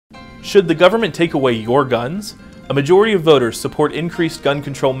Should the government take away your guns? A majority of voters support increased gun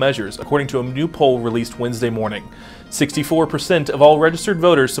control measures, according to a new poll released Wednesday morning. 64% of all registered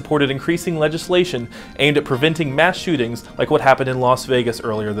voters supported increasing legislation aimed at preventing mass shootings like what happened in Las Vegas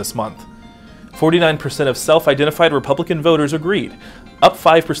earlier this month. 49% of self-identified Republican voters agreed, up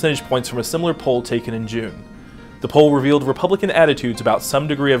 5 percentage points from a similar poll taken in June. The poll revealed Republican attitudes about some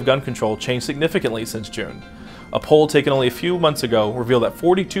degree of gun control changed significantly since June. A poll taken only a few months ago revealed that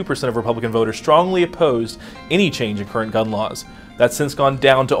 42% of Republican voters strongly opposed any change in current gun laws. That's since gone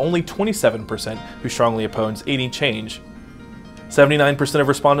down to only 27% who strongly oppose any change. 79% of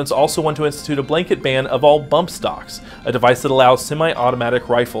respondents also want to institute a blanket ban of all bump stocks, a device that allows semi-automatic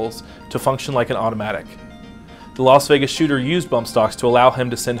rifles to function like an automatic. The Las Vegas shooter used bump stocks to allow him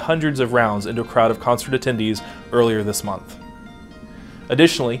to send hundreds of rounds into a crowd of concert attendees earlier this month.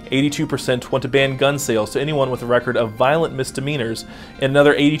 Additionally, 82% want to ban gun sales to anyone with a record of violent misdemeanors, and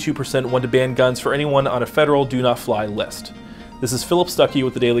another 82% want to ban guns for anyone on a federal Do Not Fly list. This is Philip Stuckey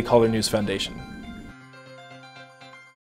with the Daily Caller News Foundation.